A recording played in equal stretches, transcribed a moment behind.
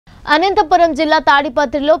అనంతపురం జిల్లా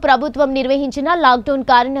తాడిపత్రిలో ప్రభుత్వం నిర్వహించిన లాక్డౌన్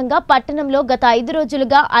కారణంగా పట్టణంలో గత 5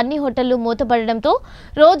 రోజులుగా అన్ని హోటళ్లు మూతపడడంతో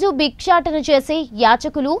రోజు భిక్షాటన చేసే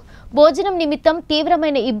యాచకులు భోజనం నిమిత్తం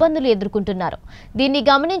తీవ్రమైన ఇబ్బందులు ఎదుర్కొంటున్నారు. దీన్ని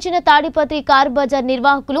గమనించిన తాడిపత్రి కార్ బజార్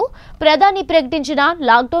నిర్వాహకులు ప్రధాని ప్రకటించిన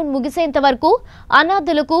లాక్డౌన్ ముగిసేంత వరకు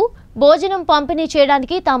అనాథులకు భోజనం పంపిణీ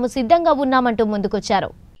చేయడానికి తాము సిద్ధంగా ఉన్నామంటూ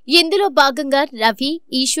ముందుకొచ్చారు. ఇందులో భాగంగా రవి,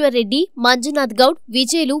 ఈశ్వర్ రెడ్డి, మంజునాథ్ గౌడ్,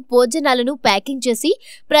 విజయ్లు భోజనాలను ప్యాకింగ్ చేసి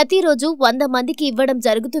ప్రతిరోజు 100 మందికి ఇవ్వడం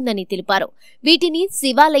జరుగుతుందని తెలిపారు. వీటిని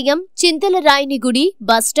శివాలయం, చింతల రాయని గుడి,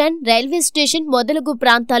 బస్టాండ్, రైల్వే స్టేషన్ మొదలగు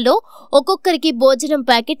ప్రాంతాల్లో ఒక్కొక్కరికి భోజనం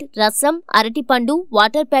ప్యాకెట్, రసం, అరటిపండు,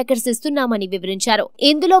 వాటర్ ప్యాకెట్స్ ఇస్తున్నామని వివరించారు.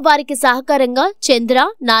 ఇందులో వారికి సహకారంగా చంద్ర,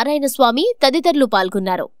 నారాయణ స్వామి తదితరులు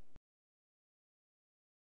పాల్గొన్నారు.